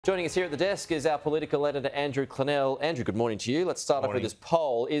Joining us here at the desk is our political editor, Andrew Clennell. Andrew, good morning to you. Let's start off with this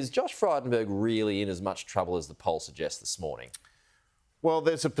poll. Is Josh Frydenberg really in as much trouble as the poll suggests this morning? Well,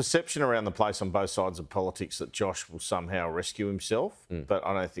 there's a perception around the place on both sides of politics that Josh will somehow rescue himself, but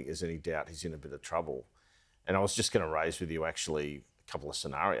I don't think there's any doubt he's in a bit of trouble. And I was just going to raise with you, actually, a couple of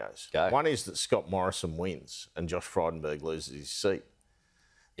scenarios. Go. One is that Scott Morrison wins and Josh Frydenberg loses his seat.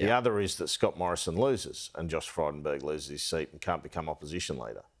 The other is that Scott Morrison loses and Josh Frydenberg loses his seat and can't become opposition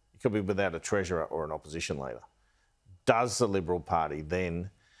leader. He could be without a treasurer or an opposition leader. Does the Liberal Party then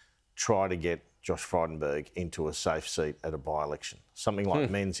try to get Josh Frydenberg into a safe seat at a by-election, something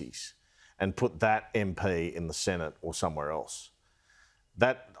like Menzies, and put that MP in the Senate or somewhere else?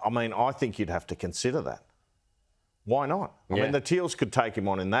 I think you'd have to consider that. Why not? I mean, the Teals could take him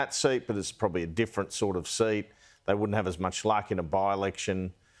on in that seat, but it's probably a different sort of seat. They wouldn't have as much luck in a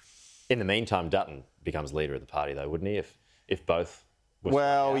by-election. In the meantime, Dutton becomes leader of the party, though, wouldn't he, if both...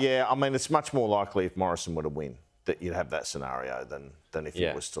 Well, yeah, I mean, it's much more likely if Morrison were to win that you'd have that scenario than if he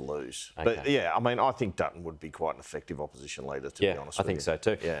was to lose. Okay. But, yeah, I mean, I think Dutton would be quite an effective opposition leader, to be honest with you. I think so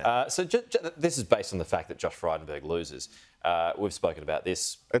too. Yeah. So this is based on the fact that Josh Frydenberg loses. We've spoken about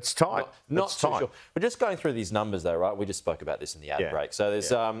this. It's tight. Not too sure. We're just going through these numbers, though, right? We just spoke about this in the ad break. So there's...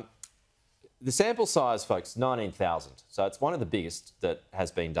 the sample size, folks, 19,000. So it's one of the biggest that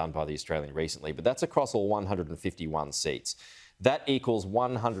has been done by the Australian recently, but that's across all 151 seats. That equals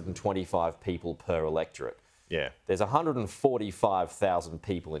 125 people per electorate. Yeah. There's 145,000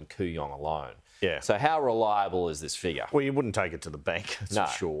 people in Kooyong alone. Yeah. So how reliable is this figure? Well, you wouldn't take it to the bank,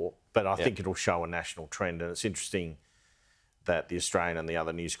 that's for sure. But I think it'll show a national trend. And it's interesting that the Australian and the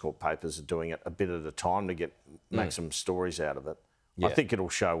other News Corp papers are doing it a bit at a time to make some stories out of it. I think it'll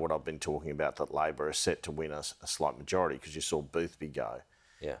show what I've been talking about, that Labor is set to win a slight majority, because you saw Boothby go.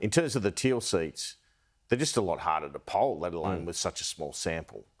 Yeah. In terms of the Teal seats, they're just a lot harder to poll, let alone with such a small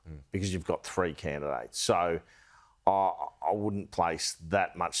sample, because you've got three candidates. So I wouldn't place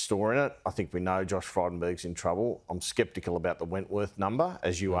that much store in it. I think we know Josh Frydenberg's in trouble. I'm sceptical about the Wentworth number,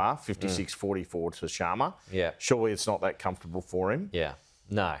 as you are, 56-44 to Sharma. Yeah. Surely it's not that comfortable for him. Yeah.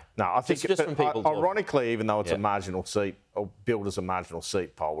 No. No, I think just from people ironically, even though it's a marginal seat, or billed as a marginal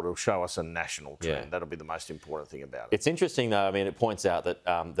seat poll, it'll show us a national trend. That'll be the most important thing about it. It's interesting, though. I mean, it points out that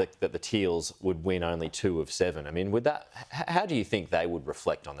that the Teals would win only 2 of 7. I mean, how do you think they would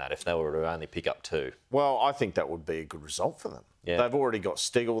reflect on that if they were to only pick up 2? Well, I think that would be a good result for them. Yeah. They've already got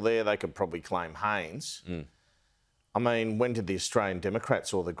Stegall there. They could probably claim Haynes. I mean, when did the Australian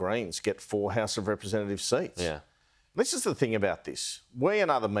Democrats or the Greens get 4 House of Representatives seats? Yeah. This is the thing about this. We and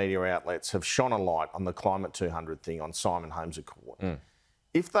other media outlets have shone a light on the Climate 200 thing on Simon Holmes Accord.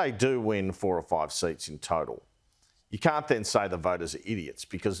 If they do win 4 or 5 seats in total, you can't then say the voters are idiots,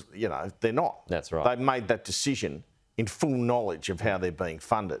 because, you know, they're not. That's right. They've made that decision in full knowledge of how they're being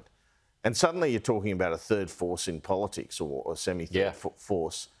funded. And suddenly you're talking about a third force in politics, or a semi-third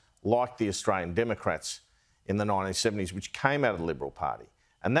force, like the Australian Democrats in the 1970s, which came out of the Liberal Party.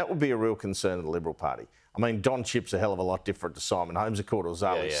 And that would be a real concern of the Liberal Party. I mean, Don Chipp's a hell of a lot different to Simon Holmes Accord or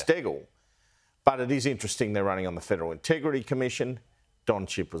Zoe Daniel. But it is interesting they're running on the Federal Integrity Commission. Don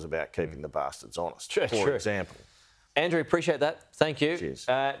Chipp was about keeping the bastards honest, for example. Andrew, appreciate that. Thank you. Cheers.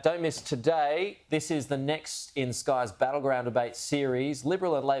 Don't miss today. This is the next in Sky's Battleground Debate series.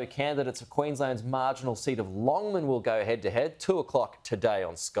 Liberal and Labor candidates for Queensland's marginal seat of Longman will go head-to-head, 2 o'clock today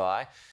on Sky.